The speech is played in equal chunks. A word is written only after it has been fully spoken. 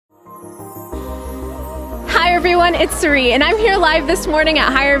Hi everyone, it's Sari, and I'm here live this morning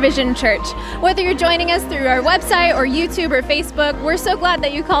at Higher Vision Church. Whether you're joining us through our website or YouTube or Facebook, we're so glad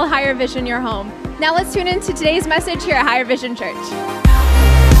that you call Higher Vision your home. Now let's tune into today's message here at Higher Vision Church.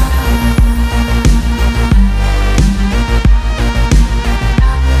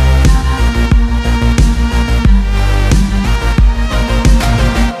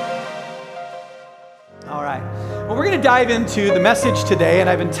 All right. Well, we're going to dive into the message today, and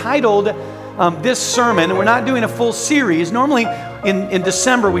I've entitled this sermon. We're not doing a full series. Normally in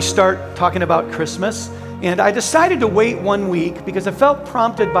December we start talking about Christmas, and I decided to wait 1 week because I felt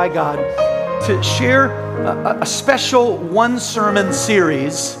prompted by God to share a special one sermon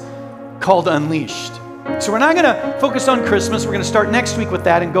series called Unleashed. So we're not going to focus on Christmas. We're going to start next week with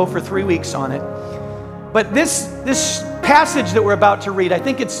that and go for 3 weeks on it. But this passage that we're about to read, I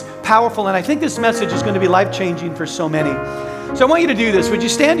think it's powerful, and I think this message is going to be life-changing for so many. So I want you to do this. Would you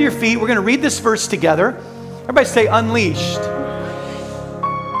stand to your feet? We're going to read this verse together. Everybody say, Unleashed.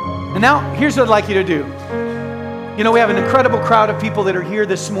 And now, here's what I'd like you to do. You know, we have an incredible crowd of people that are here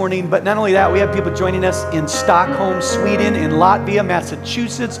this morning, but not only that, we have people joining us in Stockholm, Sweden, in Latvia,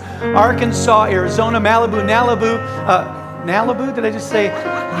 Massachusetts, Arkansas, Arizona, Malibu, did I just say?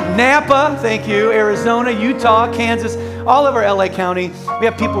 Napa, thank you, Arizona, Utah, Kansas, all over LA County. We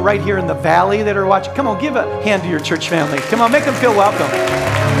have people right here in the valley that are watching. Come on, give a hand to your church family. Come on, make them feel welcome.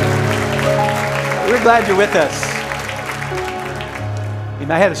 We're glad you're with us.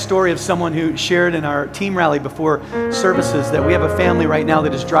 And I had a story of someone who shared in our team rally before services that we have a family right now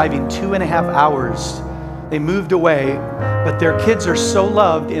that is driving 2.5 hours. They moved away, but their kids are so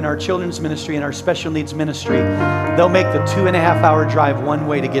loved in our children's ministry and our special needs ministry, they'll make the 2.5 hour drive one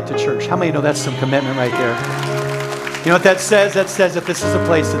way to get to church. How many know that's some commitment right there? You know what that says? That says that this is a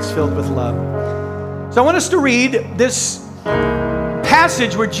place that's filled with love. So I want us to read this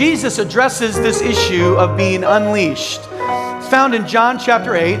passage where Jesus addresses this issue of being unleashed. It's found in John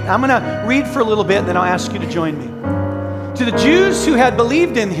chapter 8. I'm going to read for a little bit and then I'll ask you to join me. To the Jews who had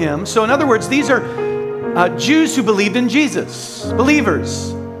believed in him, so in other words, these are Jews who believed in Jesus,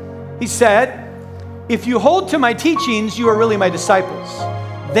 believers. He said, if you hold to my teachings, you are really my disciples.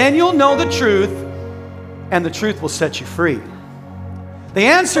 Then you'll know the truth, and the truth will set you free. They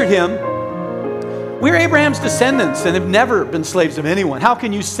answered him, we're Abraham's descendants and have never been slaves of anyone. How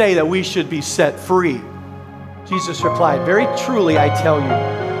can you say that we should be set free? Jesus replied, very truly I tell you,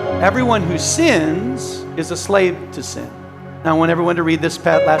 everyone who sins is a slave to sin. Now I want everyone to read this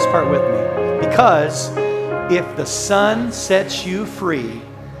last part with me. Because if the Son sets you free,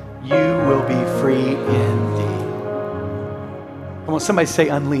 you will be free indeed. Come on, somebody say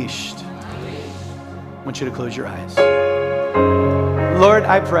unleashed. I want you to close your eyes. Lord,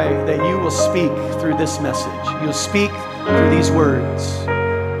 I pray that you will speak through this message. You'll speak through these words.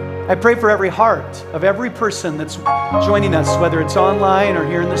 I pray for every heart of every person that's joining us, whether it's online or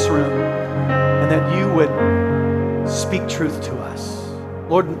here in this room, and that you would speak truth to us.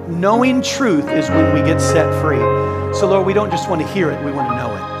 Lord, knowing truth is when we get set free. So, Lord, we don't just want to hear it, we want to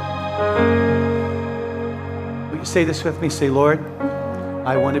know it. Will you say this with me? Say, Lord,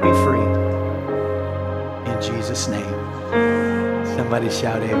 I want to be free. In Jesus' name. Somebody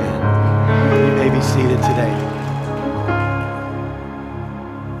shout amen. You may be seated today.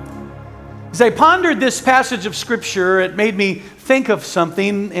 As I pondered this passage of Scripture, it made me think of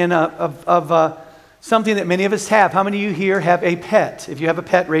something and something that many of us have. How many of you here have a pet? If you have a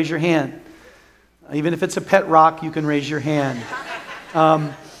pet, raise your hand. Even if it's a pet rock, you can raise your hand. Now,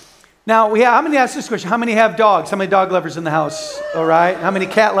 how many ask this question? How many have dogs? How many dog lovers in the house? All right. How many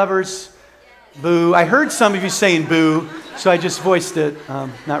cat lovers? Boo. I heard some of you saying boo, so I just voiced it.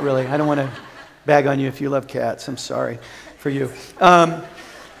 Not really. I don't want to bag on you if you love cats. I'm sorry for you.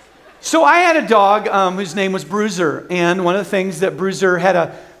 So I had a dog whose name was Bruiser, and one of the things that Bruiser had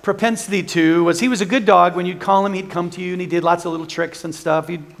a propensity to was he was a good dog. When you'd call him, he'd come to you and he did lots of little tricks and stuff.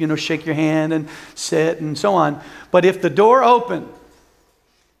 He'd, shake your hand and sit and so on. But if the door opened,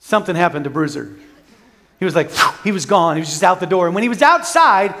 something happened to Bruiser. He was like, he was gone. He was just out the door. And when he was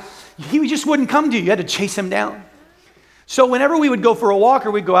outside, he just wouldn't come to you. You had to chase him down. So whenever we would go for a walk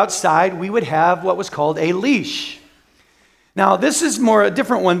or we'd go outside, we would have what was called a leash. Now, this is more a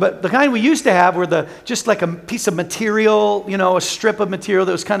different one, but the kind we used to have were just like a piece of material, a strip of material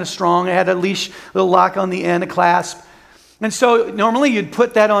that was kind of strong. It had a leash, little lock on the end, a clasp. And so normally you'd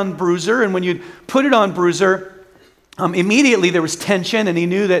put that on Bruiser, and when you'd put it on Bruiser, immediately there was tension, and he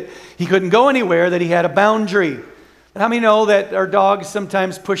knew that he couldn't go anywhere, that he had a boundary. But how many know that our dogs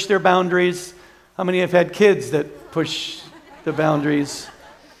sometimes push their boundaries? How many have had kids that push the boundaries?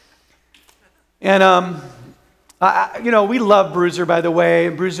 And We love Bruiser, by the way.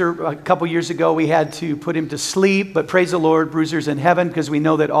 Bruiser, a couple years ago, we had to put him to sleep, but praise the Lord, Bruiser's in heaven because we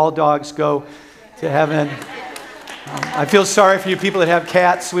know that all dogs go to heaven. I feel sorry for you people that have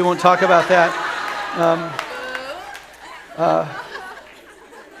cats. We won't talk about that.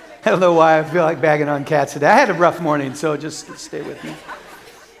 I don't know why I feel like bagging on cats today. I had a rough morning, so just stay with me.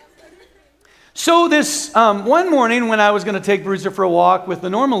 So this one morning when I was going to take Bruiser for a walk with the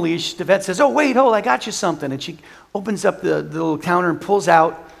normal leash, the vet says, "Oh, wait, hold, I got you something." And she opens up the little counter and pulls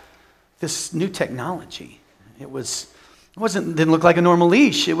out this new technology. Didn't look like a normal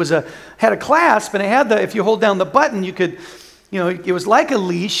leash. It had a clasp, and it had if you hold down the button, you could, it was like a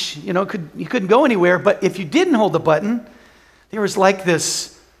leash. You couldn't go anywhere. But if you didn't hold the button, there was like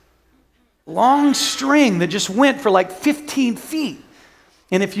this long string that just went for like 15 feet.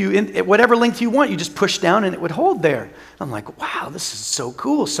 And if at whatever length you want, you just push down and it would hold there. I'm like, wow, this is so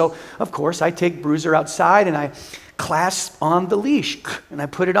cool. So, of course, I take Bruiser outside and I clasp on the leash and I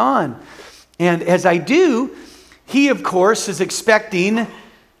put it on. And as I do, he, of course, is expecting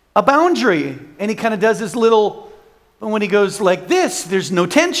a boundary. And he kind of does his but when he goes like this, there's no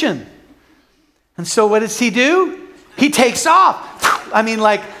tension. And so what does he do? He takes off. I mean,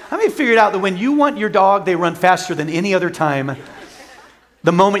 figured out that when you want your dog, they run faster than any other time.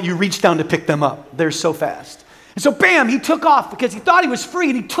 The moment you reach down to pick them up, they're so fast. And so bam, he took off because he thought he was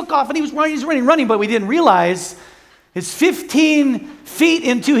free, and he took off and he was running, but we didn't realize his 15 feet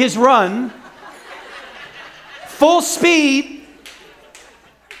into his run, full speed,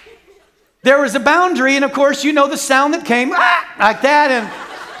 there was a boundary, and of course, the sound that came, like that,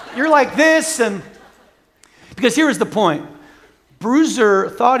 and you're like this, and because here is the point. Bruiser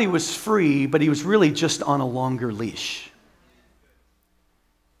thought he was free, but he was really just on a longer leash.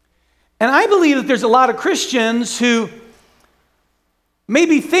 And I believe that there's a lot of Christians who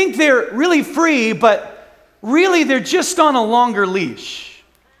maybe think they're really free, but really they're just on a longer leash.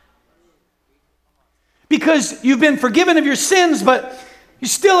 Because you've been forgiven of your sins, but you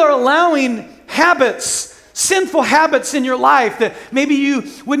still are allowing sinful habits in your life that maybe you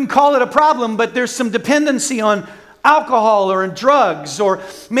wouldn't call it a problem, but there's some dependency on alcohol or in drugs, or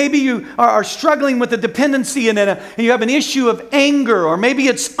maybe you are struggling with a dependency and you have an issue of anger, or maybe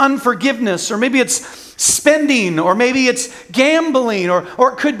it's unforgiveness, or maybe it's spending, or maybe it's gambling, or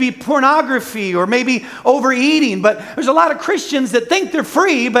it could be pornography, or maybe overeating. But there's a lot of Christians that think they're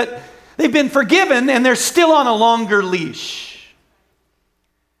free, but they've been forgiven and they're still on a longer leash.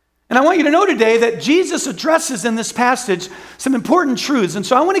 And I want you to know today that Jesus addresses in this passage some important truths. And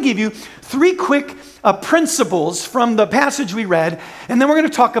so I want to give you 3 quick principles from the passage we read. And then we're going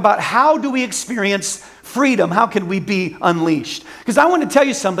to talk about how do we experience freedom? How can we be unleashed? Because I want to tell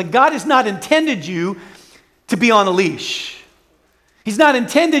you something. God has not intended you to be on a leash. He's not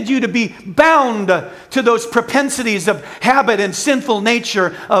intended you to be bound to those propensities of habit and sinful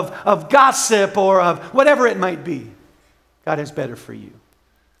nature, of gossip, or of whatever it might be. God has better for you.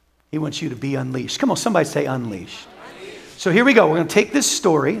 He wants you to be unleashed. Come on, somebody say unleashed. So here we go. We're going to take this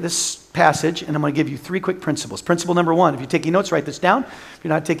story, this passage, and I'm going to give you 3 quick principles. Principle number 1, if you're taking notes, write this down. If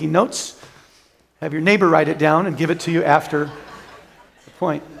you're not taking notes, have your neighbor write it down and give it to you after the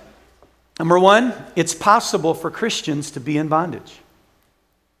point. Number 1, it's possible for Christians to be in bondage.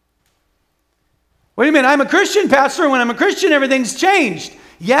 Wait a minute, I'm a Christian, Pastor. When I'm a Christian, everything's changed.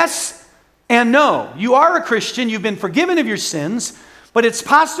 Yes and no. You are a Christian. You've been forgiven of your sins. But it's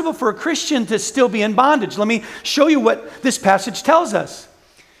possible for a Christian to still be in bondage. Let me show you what this passage tells us.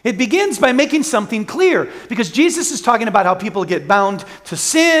 It begins by making something clear, because Jesus is talking about how people get bound to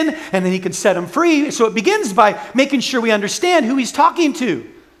sin and then he can set them free. So it begins by making sure we understand who he's talking to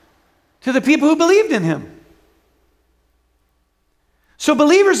the people who believed in him. So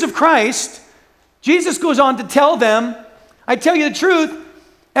believers of Christ, Jesus goes on to tell them, I tell you the truth,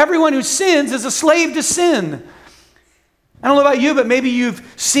 everyone who sins is a slave to sin. I don't know about you, but maybe you've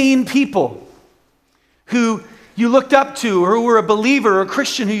seen people who you looked up to, or who were a believer or a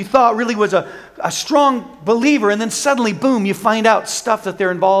Christian who you thought really was a strong believer, and then suddenly, boom, you find out stuff that they're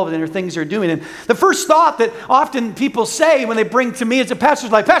involved in or things they're doing. And the first thought that often people say when they bring to me as a pastor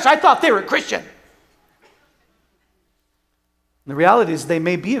is like, Pastor, I thought they were a Christian. And the reality is they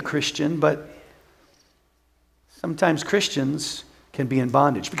may be a Christian, but sometimes Christians can be in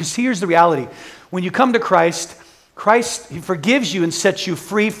bondage. Because here's the reality. When you come to Christ, He forgives you and sets you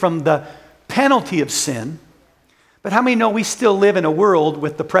free from the penalty of sin. But how many know we still live in a world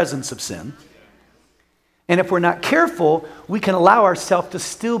with the presence of sin? And if we're not careful, we can allow ourselves to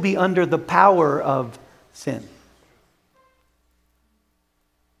still be under the power of sin.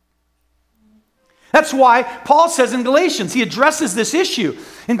 That's why Paul says in Galatians, he addresses this issue.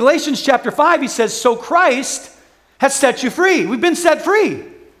 In Galatians chapter 5, he says, so Christ has set you free. We've been set free.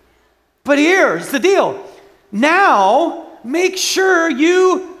 But here's the deal. Now, make sure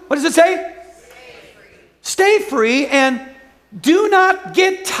you, what does it say? Stay free and do not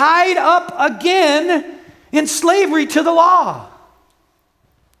get tied up again in slavery to the law.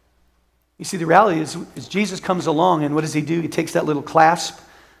 You see, the reality is Jesus comes along, and what does he do? He takes that little clasp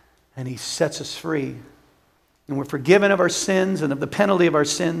and he sets us free. And we're forgiven of our sins and of the penalty of our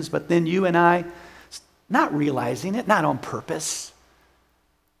sins, but then you and I, not realizing it, not on purpose,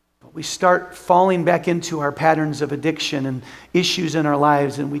 but we start falling back into our patterns of addiction and issues in our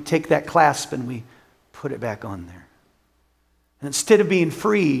lives, and we take that clasp and we put it back on there. And instead of being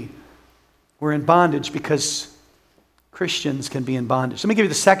free, we're in bondage because Christians can be in bondage. Let me give you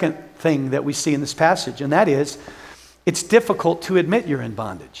the second thing that we see in this passage, and that is, it's difficult to admit you're in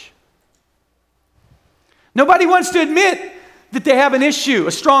bondage. Nobody wants to admit that they have an issue,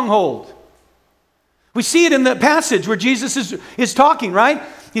 a stronghold. We see it in the passage where Jesus is talking, right?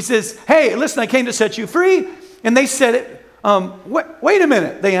 He says, hey, listen, I came to set you free. And they said, wait a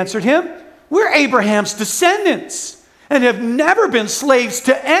minute, they answered him. We're Abraham's descendants and have never been slaves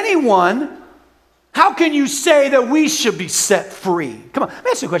to anyone. How can you say that we should be set free? Come on, let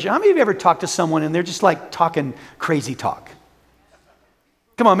me ask you a question. How many of you ever talked to someone and they're just like talking crazy talk?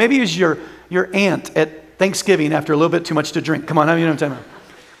 Come on, maybe it was your aunt at Thanksgiving after a little bit too much to drink. Come on, you know what I'm talking about.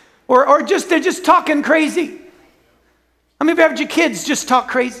 Or just they're just talking crazy. How many of you have your kids just talk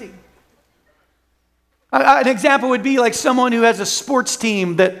crazy? An example would be like someone who has a sports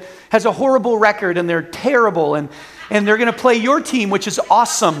team that has a horrible record and they're terrible and they're going to play your team, which is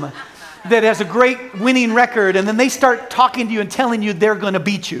awesome, that has a great winning record, and then they start talking to you and telling you they're going to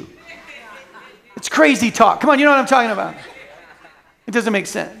beat you. It's crazy talk. Come on, you know what I'm talking about. It doesn't make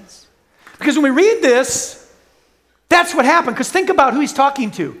sense. Because when we read this, that's what happened. Because think about who he's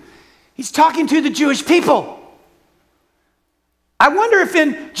talking to. He's talking to the Jewish people. I wonder if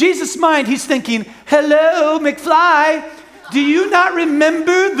in Jesus' mind he's thinking, hello, McFly, do you not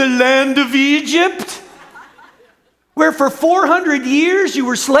remember the land of Egypt? Where for 400 years you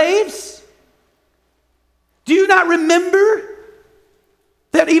were slaves? Do you not remember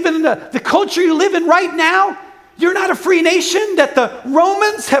that even in the culture you live in right now, you're not a free nation, that the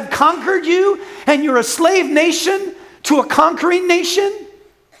Romans have conquered you and you're a slave nation to a conquering nation?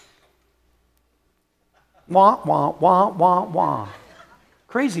 Wah, wah, wah, wah, wah.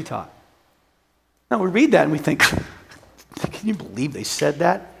 Crazy talk. Now we read that and we think, can you believe they said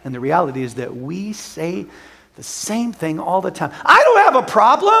that? And the reality is that we say the same thing all the time. I don't have a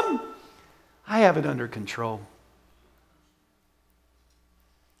problem. I have it under control.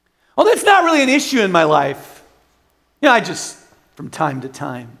 Well, that's not really an issue in my life. You know, I just, from time to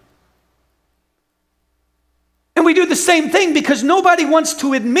time. And we do the same thing because nobody wants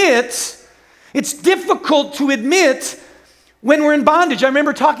to admit, it's difficult to admit when we're in bondage. I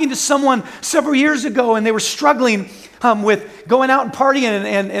remember talking to someone several years ago and they were struggling with going out and partying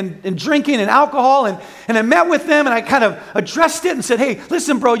and drinking and alcohol. And I met with them and I kind of addressed it and said, hey,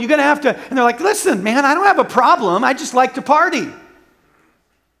 listen, bro, you're going to have to. And they're like, listen, man, I don't have a problem. I just like to party.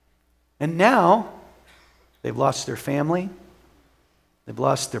 And now they've lost their family. They've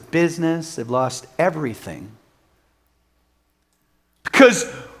lost their business. They've lost everything.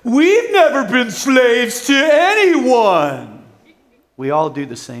 Because we've never been slaves to anyone. We all do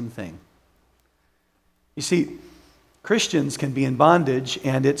the same thing. You see, Christians can be in bondage,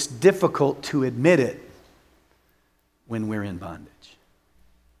 and it's difficult to admit it when we're in bondage.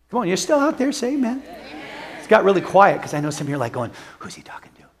 Come on, you're still out there? Say amen. Amen. It's got really quiet because I know some of you are like going, who's he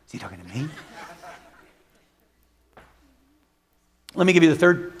talking to? Is he talking to me? Let me give you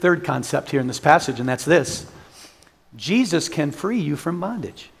the third concept here in this passage, and that's this. Jesus can free you from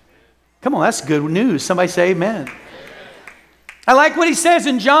bondage. Come on, that's good news. Somebody say amen. I like what he says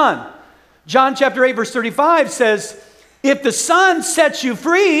in John. John chapter 8, verse 35 says, if the Son sets you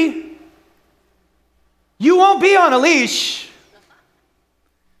free, you won't be on a leash.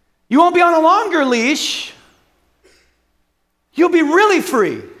 You won't be on a longer leash. You'll be really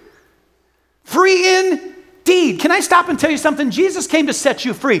free. Free indeed. Can I stop and tell you something? Jesus came to set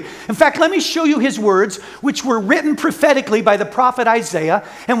you free. In fact, let me show you his words, which were written prophetically by the prophet Isaiah.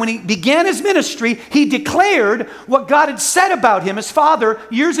 And when he began his ministry, he declared what God had said about him, his father,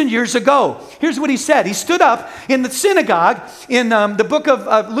 years and years ago. Here's what he said. He stood up in the synagogue in the book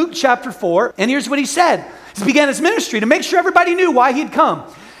of Luke chapter 4. And here's what he said. He began his ministry to make sure everybody knew why he'd come.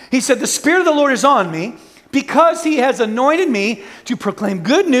 He said, the Spirit of the Lord is on me, because he has anointed me to proclaim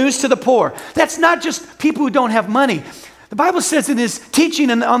good news to the poor. That's not just people who don't have money. The Bible says in his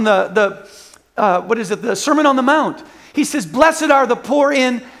teaching on the Sermon on the Mount, He says, blessed are the poor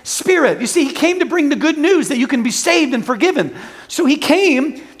in spirit. You see, he came to bring the good news that you can be saved and forgiven. So he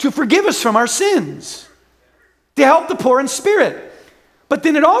came to forgive us from our sins, to help the poor in spirit. But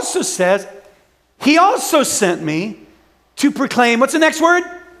then it also says, he also sent me to proclaim, what's the next word?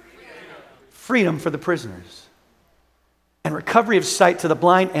 Freedom for the prisoners, and recovery of sight to the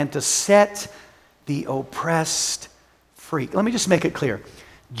blind, and to set the oppressed free. Let me just make it clear.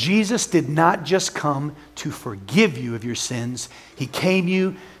 Jesus did not just come to forgive you of your sins. He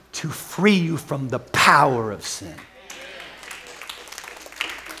came to free you from the power of sin.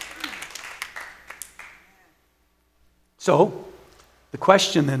 So, the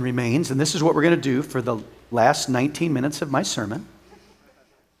question then remains, and this is what we're going to do for the last 19 minutes of my sermon.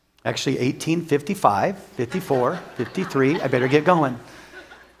 Actually, 18, 55, 54, 53. I better get going.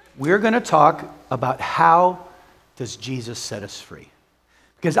 We're going to talk about how does Jesus set us free.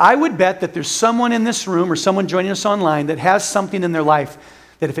 Because I would bet that there's someone in this room or someone joining us online that has something in their life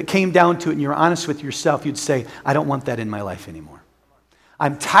that if it came down to it and you're honest with yourself, you'd say, I don't want that in my life anymore.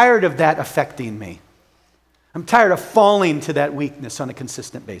 I'm tired of that affecting me. I'm tired of falling to that weakness on a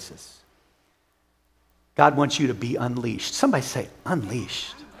consistent basis. God wants you to be unleashed. Somebody say,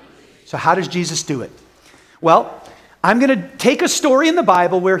 unleashed. So how does Jesus do it? Well, I'm going to take a story in the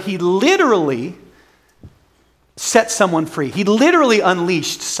Bible where he literally set someone free. He literally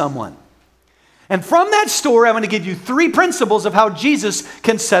unleashed someone. And from that story, I'm going to give you 3 principles of how Jesus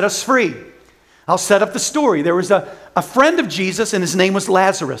can set us free. I'll set up the story. There was a friend of Jesus, and his name was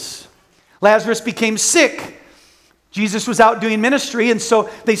Lazarus. Lazarus became sick. Jesus was out doing ministry, and so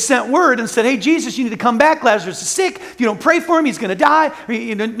they sent word and said, hey, Jesus, you need to come back. Lazarus is sick. If you don't pray for him, he's going to die.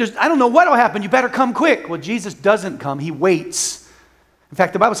 I don't know what will happen. You better come quick. Well, Jesus doesn't come. He waits. In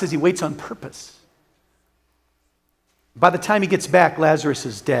fact, the Bible says he waits on purpose. By the time he gets back, Lazarus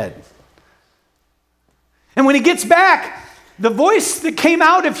is dead. And when he gets back, the voice that came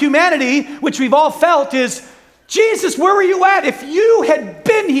out of humanity, which we've all felt, is, Jesus, where were you at? If you had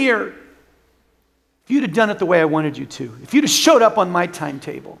been here, if you'd have done it the way I wanted you to, if you'd have showed up on my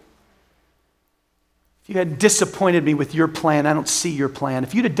timetable, if you hadn't disappointed me with your plan, I don't see your plan,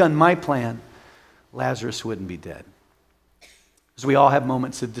 if you'd have done my plan, Lazarus wouldn't be dead. Because we all have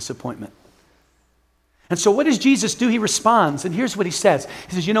moments of disappointment. And so what does Jesus do? He responds, and here's what he says.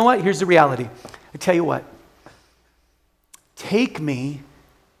 He says, you know what? Here's the reality. I tell you what. Take me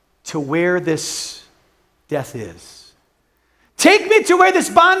to where this death is. Take me to where this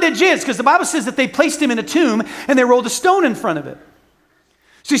bondage is. Because the Bible says that they placed him in a tomb and they rolled a stone in front of it.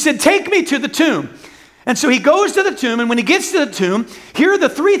 So he said, take me to the tomb. And so he goes to the tomb, and when he gets to the tomb, here are the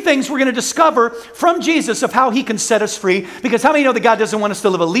 3 things we're going to discover from Jesus of how he can set us free. Because how many know that God doesn't want us to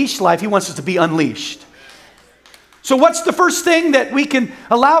live a leashed life? He wants us to be unleashed. So what's the first thing that we can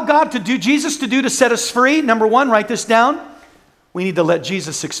allow God to do, Jesus to do to set us free? Number 1, write this down. We need to let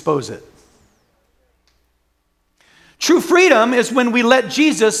Jesus expose it. True freedom is when we let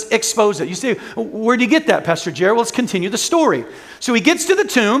Jesus expose it. You say, where do you get that, Pastor Jared? Well, let's continue the story. So he gets to the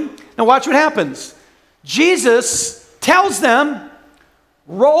tomb. Now watch what happens. Jesus tells them,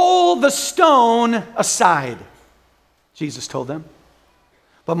 roll the stone aside. Jesus told them.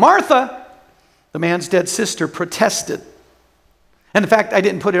 But Martha, the man's dead sister, protested. And in fact, I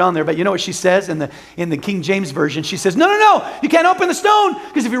didn't put it on there, but you know what she says in the King James Version? She says, no, you can't open the stone,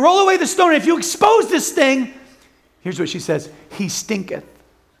 because if you roll away the stone, and if you expose this thing, here's what she says, he stinketh.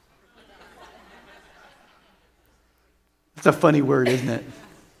 It's a funny word, isn't it?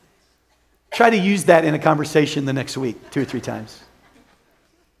 Try to use that in a conversation the next week, 2 or 3 times.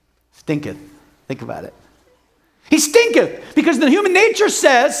 Stinketh. Think about it. He stinketh, because the human nature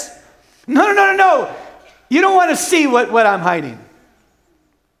says, no. You don't want to see what I'm hiding.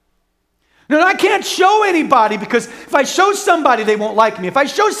 No, I can't show anybody, because if I show somebody, they won't like me. If I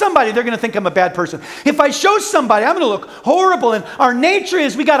show somebody, they're going to think I'm a bad person. If I show somebody, I'm going to look horrible. And our nature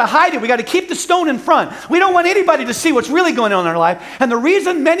is we got to hide it. We got to keep the stone in front. We don't want anybody to see what's really going on in our life. And the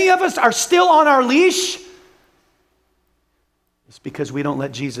reason many of us are still on our leash is because we don't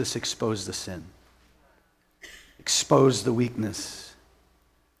let Jesus expose the sin, expose the weakness.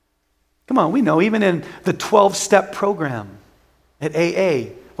 Come on, we know even in the 12-step program at AA,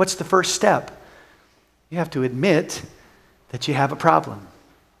 what's the first step? You have to admit that you have a problem.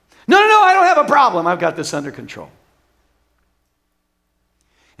 No, I don't have a problem. I've got this under control.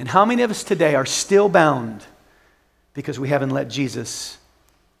 And how many of us today are still bound because we haven't let Jesus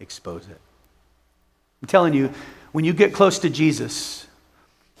expose it? I'm telling you, when you get close to Jesus,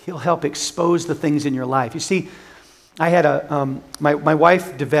 he'll help expose the things in your life. You see, I had my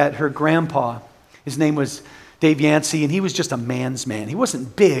wife, Devette, her grandpa, his name was Dave Yancey, and he was just a man's man. He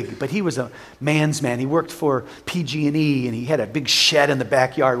wasn't big, but he was a man's man. He worked for PG&E, and he had a big shed in the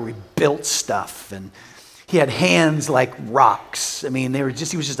backyard where he built stuff, and he had hands like rocks. I mean, he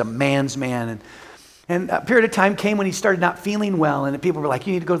was just a man's man. And a period of time came when he started not feeling well, and people were like,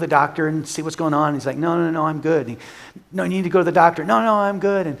 you need to go to the doctor and see what's going on. And he's like, no, I'm good. No, you need to go to the doctor. No, I'm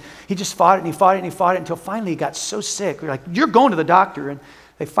good. And he just fought it, and he fought it, and he fought it until finally he got so sick. They're like, you're going to the doctor. And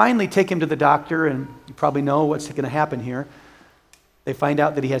they finally take him to the doctor, and you probably know what's going to happen here. They find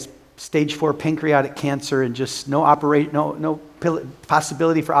out that he has stage 4 pancreatic cancer and just no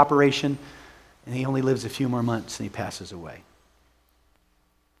possibility for operation, and he only lives a few more months and he passes away.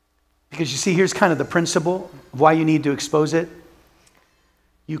 Because you see, here's kind of the principle of why you need to expose it.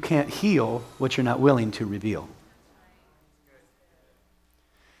 You can't heal what you're not willing to reveal.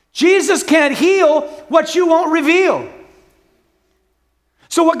 Jesus can't heal what you won't reveal.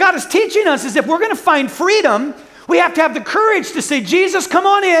 So what God is teaching us is if we're going to find freedom, we have to have the courage to say, Jesus, come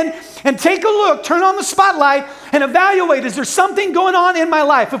on in and take a look, turn on the spotlight and evaluate, is there something going on in my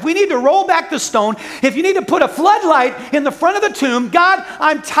life? If we need to roll back the stone, if you need to put a floodlight in the front of the tomb, God,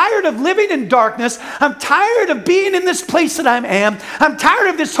 I'm tired of living in darkness. I'm tired of being in this place that I am. I'm tired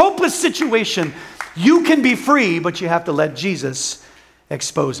of this hopeless situation. You can be free, but you have to let Jesus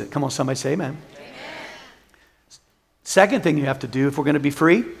expose it. Come on, somebody say amen. Second thing you have to do if we're going to be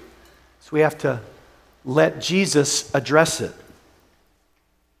free is we have to let Jesus address it.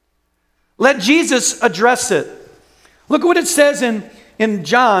 Let Jesus address it. Look at what it says in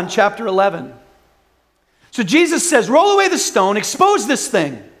John chapter 11. So Jesus says, roll away the stone, expose this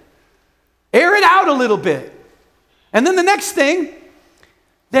thing. Air it out a little bit. And then the next thing,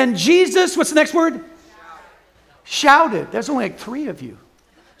 then Jesus, what's the next word? Shouted. There's only like 3 of you.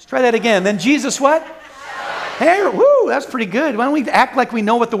 Let's try that again. Then Jesus what? Hey, woo, that's pretty good. Why don't we act like we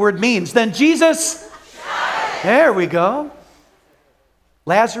know what the word means? Then Jesus, there we go.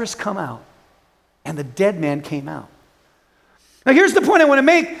 Lazarus come out, and the dead man came out. Now here's the point I want to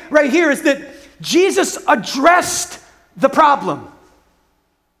make right here is that Jesus addressed the problem.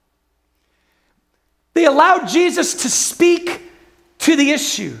 They allowed Jesus to speak to the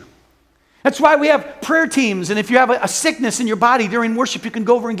issue. That's why we have prayer teams, and if you have a sickness in your body during worship, you can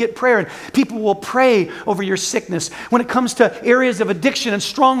go over and get prayer, and people will pray over your sickness. When it comes to areas of addiction and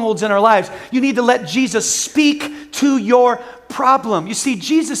strongholds in our lives, you need to let Jesus speak to your problem. You see,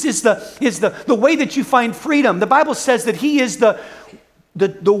 Jesus is the way that you find freedom. The Bible says that He is the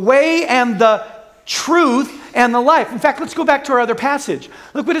way and the truth and the life. In fact, let's go back to our other passage.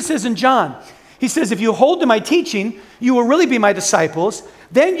 Look what it says in John. He says, if you hold to my teaching, you will really be my disciples.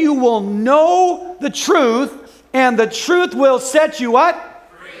 Then you will know the truth, and the truth will set you what?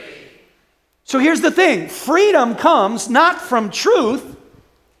 Free. So here's the thing. Freedom comes not from truth.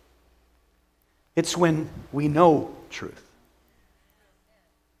 It's when we know truth.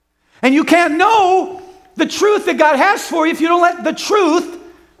 And you can't know the truth that God has for you if you don't let the truth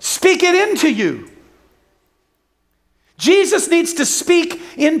speak it into you. Jesus needs to speak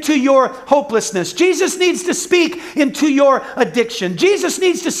into your hopelessness. Jesus needs to speak into your addiction. Jesus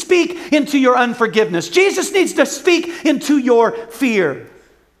needs to speak into your unforgiveness. Jesus needs to speak into your fear.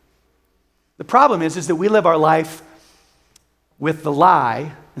 The problem is that we live our life with the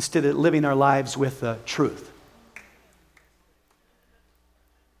lie instead of living our lives with the truth.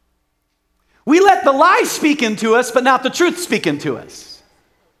 We let the lie speak into us, but not the truth speak into us.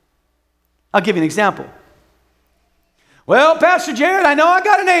 I'll give you an example. Well, Pastor Jared, I know I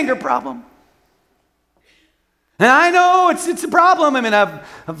got an anger problem. And I know it's a problem. I mean,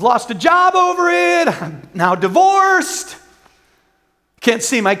 I've lost a job over it. I'm now divorced. Can't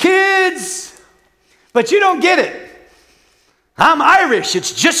see my kids. But you don't get it. I'm Irish.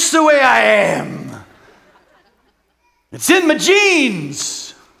 It's just the way I am. It's in my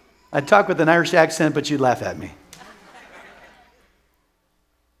genes. I'd talk with an Irish accent, but you'd laugh at me.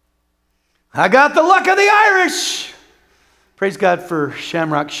 I got the luck of the Irish. Praise God for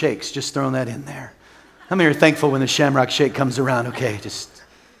Shamrock Shakes. Just throwing that in there. How many are thankful when the Shamrock Shake comes around? Okay, just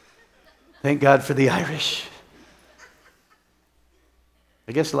thank God for the Irish.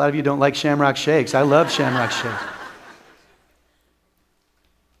 I guess a lot of you don't like Shamrock Shakes. I love Shamrock Shakes.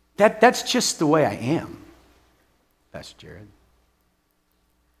 That's just the way I am, Pastor Jared.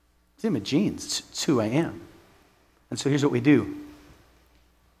 It's in my genes. It's who I am. And so here's what we do.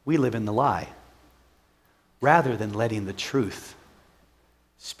 We live in the lie rather than letting the truth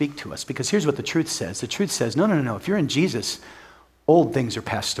speak to us. Because here's what the truth says. The truth says, no. If you're in Jesus, old things are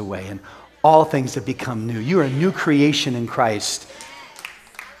passed away and all things have become new. You are a new creation in Christ.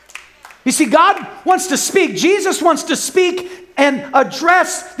 You see, God wants to speak. Jesus wants to speak and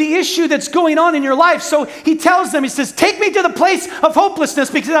address the issue that's going on in your life. So he tells them, he says, take me to the place of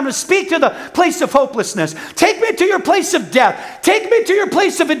hopelessness because I'm going to speak to the place of hopelessness. Take me to your place of death. Take me to your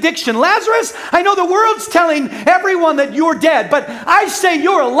place of addiction. Lazarus, I know the world's telling everyone that you're dead, but I say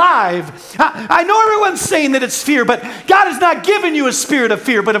you're alive. I know everyone's saying that it's fear, but God has not given you a spirit of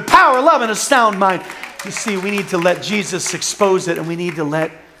fear, but of power, love, and a sound mind. You see, we need to let Jesus expose it, and we need to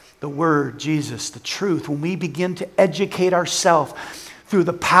let the Word, Jesus, the truth, when we begin to educate ourselves through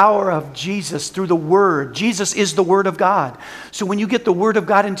the power of Jesus, through the Word. Jesus is the Word of God. So when you get the Word of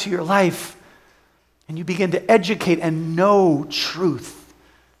God into your life and you begin to educate and know truth,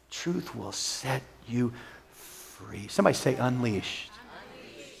 truth will set you free. Somebody say unleashed.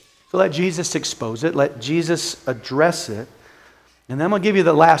 So let Jesus expose it. Let Jesus address it. And then I'm going to give you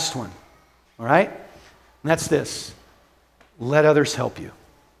the last one. All right? And that's this. Let others help you.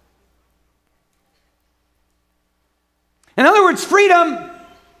 In other words, freedom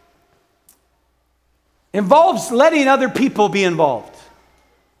involves letting other people be involved.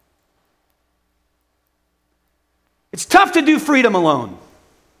 It's tough to do freedom alone.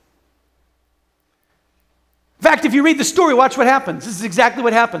 In fact, if you read the story, watch what happens. This is exactly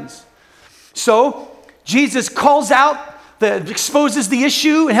what happens. So, Jesus calls out, exposes the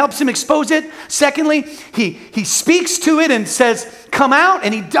issue and helps him expose it. Secondly, he speaks to it and says, come out,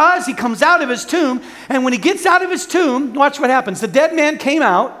 and he does. He comes out of his tomb, and when he gets out of his tomb, watch what happens. The dead man came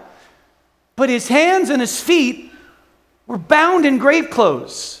out, but his hands and his feet were bound in grave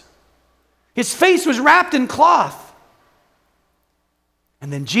clothes. His face was wrapped in cloth.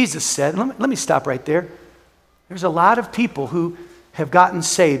 And then Jesus said, let me stop right there. There's a lot of people who have gotten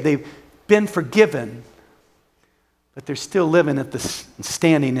saved. They've been forgiven, but they're still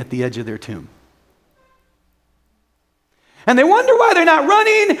standing at the edge of their tomb. And they wonder why they're not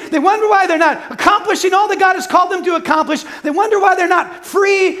running. They wonder why they're not accomplishing all that God has called them to accomplish. They wonder why they're not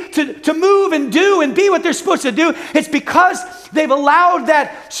free to move and do and be what they're supposed to do. It's because they've allowed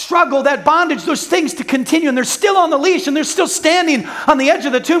that struggle, that bondage, those things to continue. And they're still on the leash and they're still standing on the edge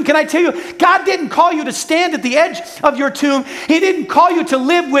of the tomb. Can I tell you, God didn't call you to stand at the edge of your tomb. He didn't call you to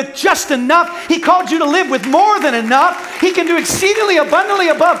live with just enough. He called you to live with more than enough. He can do exceedingly abundantly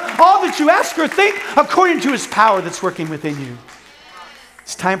above all that you ask or think according to his power that's working within you.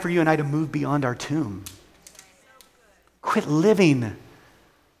 It's time for you and I to move beyond our tomb. Quit living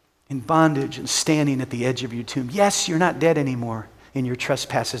in bondage and standing at the edge of your tomb. Yes, you're not dead anymore in your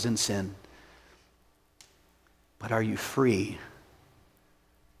trespasses and sin. But are you free?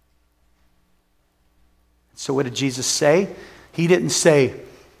 So what did Jesus say? He didn't say,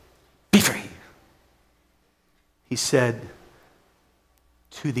 be free. He said,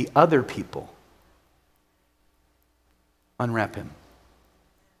 to the other people, unwrap him.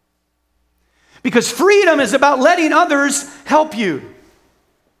 Because freedom is about letting others help you.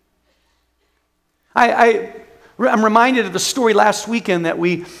 I'm reminded of the story last weekend that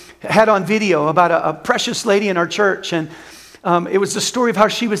we had on video about a precious lady in our church. And it was the story of how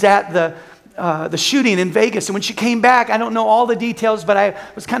she was at the shooting in Vegas. And when she came back, I don't know all the details, but I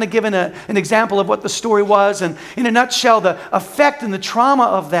was kind of given an example of what the story was. And in a nutshell, the effect and the trauma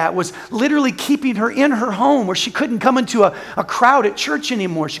of that was literally keeping her in her home where she couldn't come into a crowd at church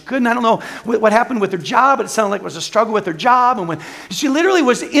anymore. She couldn't, I don't know what happened with her job, but it sounded like it was a struggle with her job. And when she literally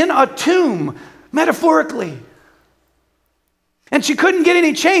was in a tomb, metaphorically. And she couldn't get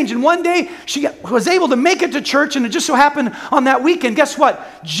any change. And one day she was able to make it to church, and it just so happened on that weekend, guess what?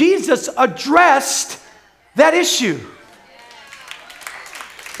 Jesus addressed that issue.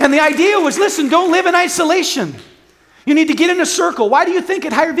 And the idea was, listen, don't live in isolation. You need to get in a circle. Why do you think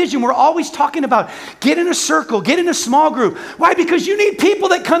at Higher Vision we're always talking about get in a circle, get in a small group? Why? Because you need people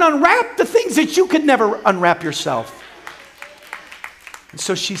that can unwrap the things that you could never unwrap yourself. And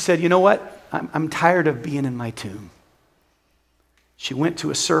so she said, you know what? I'm tired of being in my tomb. She went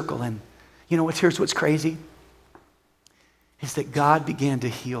to a circle, and you know here's what's crazy? Is that God began to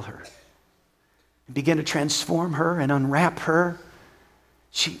heal her. He began to transform her and unwrap her.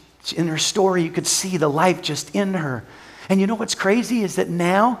 She, in her story, you could see the life just in her. And you know what's crazy is that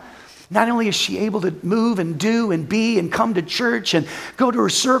now, not only is she able to move and do and be and come to church and go to her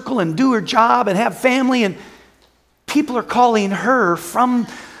circle and do her job and have family, and people are calling her from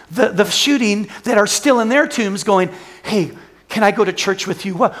the shooting that are still in their tombs going, hey, can I go to church with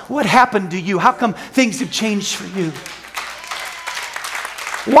you? What happened to you? How come things have changed for you?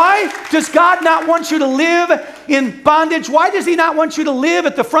 Why does God not want you to live in bondage? Why does he not want you to live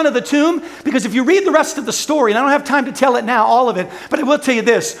at the front of the tomb? Because if you read the rest of the story, and I don't have time to tell it now, all of it, but I will tell you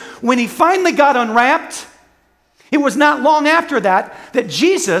this. When he finally got unwrapped, it was not long after that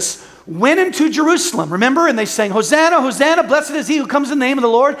Jesus went into Jerusalem, remember? And they sang, Hosanna, Hosanna, blessed is he who comes in the name of the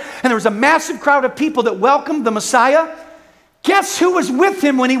Lord. And there was a massive crowd of people that welcomed the Messiah. Guess who was with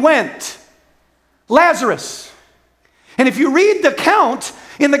him when he went? Lazarus. And if you read the account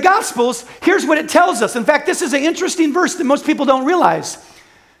in the Gospels, here's what it tells us. In fact, this is an interesting verse that most people don't realize.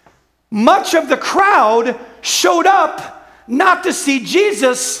 Much of the crowd showed up not to see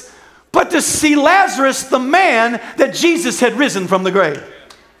Jesus, but to see Lazarus, the man that Jesus had risen from the grave.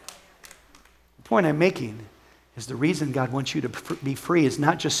 The point I'm making is the reason God wants you to be free is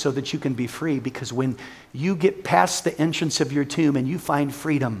not just so that you can be free, because when you get past the entrance of your tomb and you find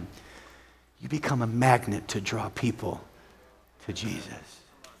freedom, you become a magnet to draw people to Jesus.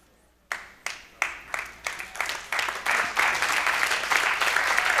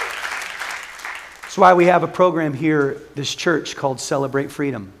 That's why we have a program here at this church called Celebrate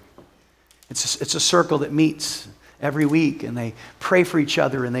Freedom. It's a circle that meets every week, and they pray for each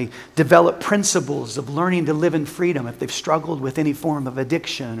other, and they develop principles of learning to live in freedom if they've struggled with any form of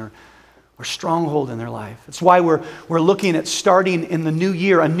addiction or stronghold in their life. That's why we're looking at starting in the new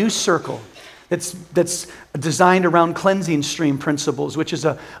year a new circle that's designed around cleansing stream principles, which is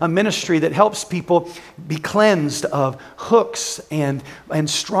a ministry that helps people be cleansed of hooks and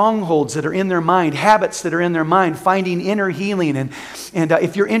strongholds that are in their mind, habits that are in their mind, finding inner healing. And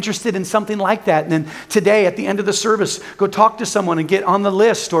if you're interested in something like that, then today at the end of the service, go talk to someone and get on the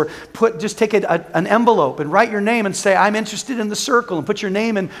list, or just take an envelope and write your name and say, I'm interested in the circle, and put your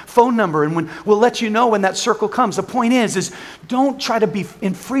name and phone number, and we'll let you know when that circle comes. The point is don't try to be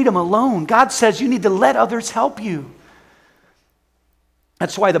in freedom alone. God says you need to let others help you.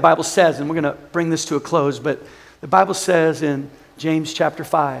 That's why the Bible says, and we're going to bring this to a close, but the Bible says in James chapter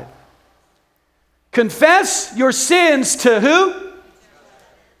 5, confess your sins to who?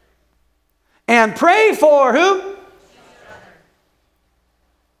 And pray for who?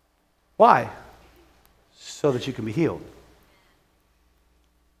 Why? So that you can be healed.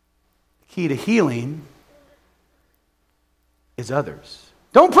 The key to healing is others.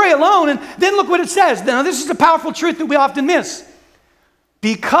 Don't pray alone. And then look what it says. Now, this is a powerful truth that we often miss.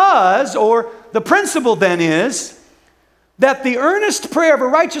 Because, or the principle then is, that the earnest prayer of a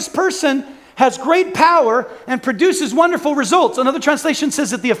righteous person has great power and produces wonderful results. Another translation says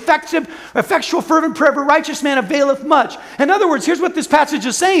that the effectual, fervent prayer of a righteous man availeth much. In other words, here's what this passage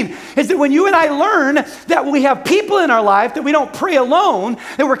is saying, is that when you and I learn that we have people in our life, that we don't pray alone,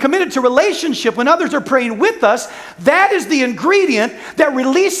 that we're committed to relationship when others are praying with us, that is the ingredient that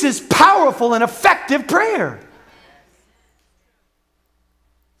releases powerful and effective prayer.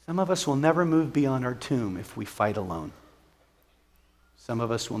 Some of us will never move beyond our tomb if we fight alone. Some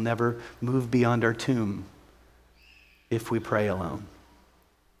of us will never move beyond our tomb if we pray alone.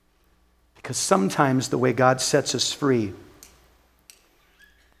 Because sometimes the way God sets us free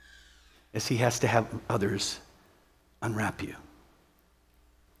is He has to have others unwrap you.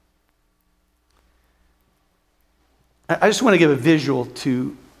 I just want to give a visual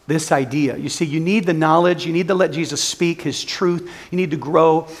to this idea. You see, you need the knowledge. You need to let Jesus speak His truth. You need to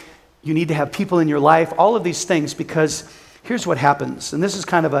grow. You need to have people in your life. All of these things, because here's what happens. And this is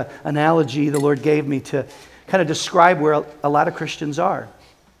kind of an analogy the Lord gave me to kind of describe where a lot of Christians are.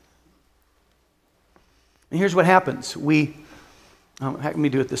 And here's what happens. Let me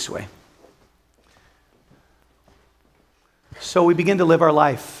do it this way. So we begin to live our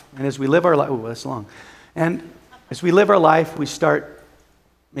life. And as we live our life, oh, that's long. And as we live our life, we start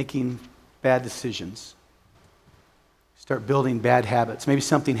making bad decisions. Start building bad habits. Maybe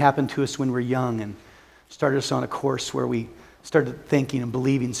something happened to us when we were young and started us on a course where we started thinking and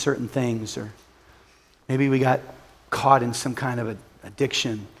believing certain things. Or maybe we got caught in some kind of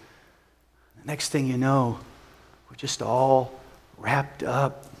addiction. The next thing you know, we're just all wrapped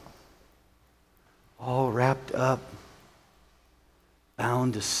up,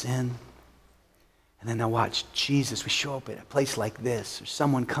 bound to sin. And then now watch, Jesus, we show up at a place like this, or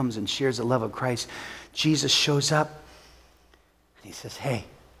someone comes and shares the love of Christ. Jesus shows up and He says, hey,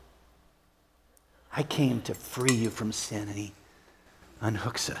 I came to free you from sin, and He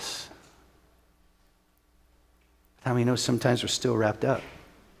unhooks us. How many know sometimes we're still wrapped up?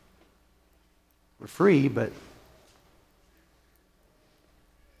 We're free, but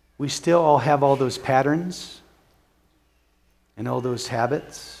we still all have all those patterns and all those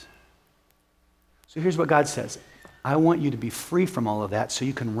habits. So here's what God says. I want you to be free from all of that so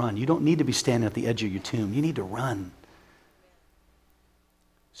you can run. You don't need to be standing at the edge of your tomb. You need to run.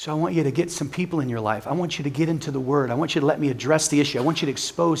 So I want you to get some people in your life. I want you to get into the Word. I want you to let me address the issue. I want you to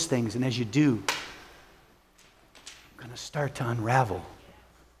expose things. And as you do, I'm going to start to unravel.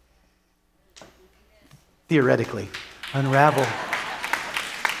 Theoretically, unravel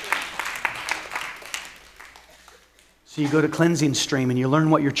So you go to Cleansing Stream and you learn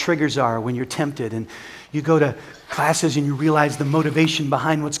what your triggers are when you're tempted. And you go to classes and you realize the motivation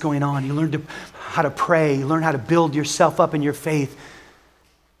behind what's going on. You learn how to pray. You learn how to build yourself up in your faith.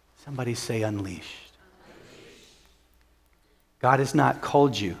 Somebody say unleashed. God has not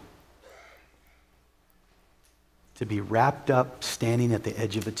called you to be wrapped up standing at the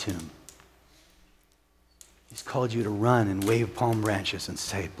edge of a tomb. He's called you to run and wave palm branches and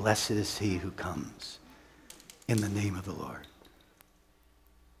say, blessed is he who comes in the name of the Lord.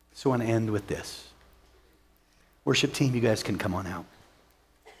 So I want to end with this. Worship team, you guys can come on out.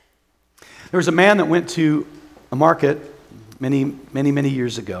 There was a man that went to a market many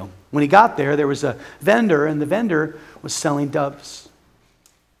years ago. When he got there, there was a vendor, and the vendor was selling doves.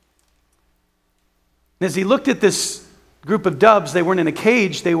 And as he looked at this group of doves, they weren't in a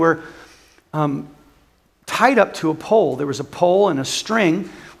cage, they were tied up to a pole. There was a pole and a string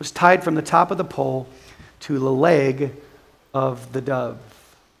was tied from the top of the pole to the leg of the dove.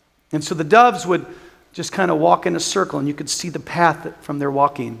 And so the doves would just kind of walk in a circle, and you could see the path from their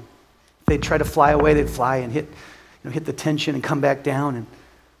walking. If they'd try to fly away, they'd fly and hit the tension and come back down, and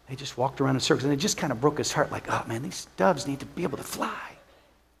they just walked around in circles, and it just kind of broke his heart, like, oh man, these doves need to be able to fly.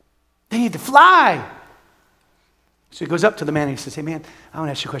 They need to fly. So he goes up to the man and he says, hey man, I want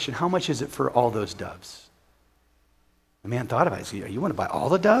to ask you a question. How much is it for all those doves? The man thought about it. He said, you want to buy all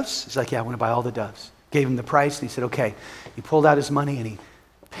the doves? He's like, yeah, I want to buy all the doves. Gave him the price, and he said, okay. He pulled out his money, and he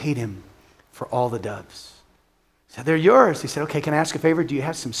paid him for all the doves. He said, they're yours. He said, okay, can I ask a favor? Do you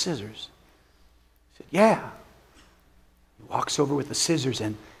have some scissors? He said, yeah. He walks over with the scissors,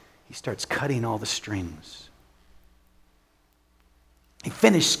 and he starts cutting all the strings. He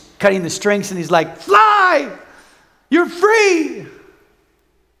finished cutting the strings, and he's like, fly! You're free!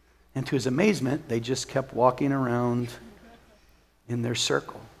 And to his amazement, they just kept walking around in their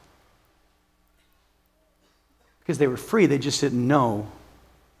circle. Because they were free, they just didn't know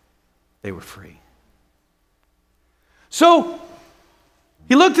they were free. So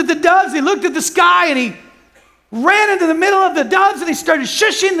he looked at the doves, he looked at the sky, and he ran into the middle of the doves, and he started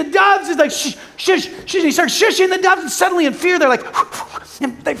shushing the doves. He's like, shush, shush, shush. He started shushing the doves, and suddenly in fear, they're like,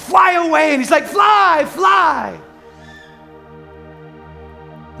 and they fly away, and he's like, fly, fly.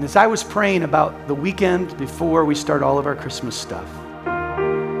 And as I was praying about the weekend before we start all of our Christmas stuff,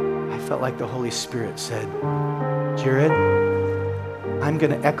 I felt like the Holy Spirit said, Jared, I'm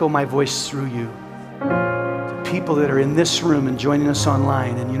going to echo my voice through you to people that are in this room and joining us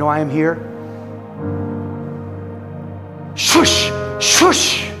online. And you know why I'm here? Shush,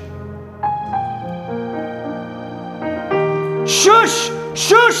 shush. Shush,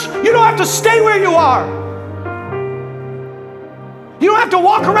 shush. You don't have to stay where you are. You don't have to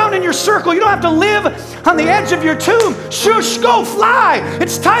walk around in your circle. You don't have to live on the edge of your tomb. Shush, go fly.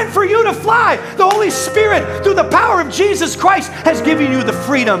 It's time for you to fly. The Holy Spirit, through the power of Jesus Christ, has given you the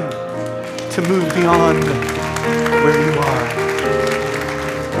freedom to move beyond where you are.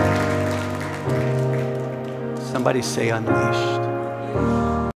 Somebody say unleashed.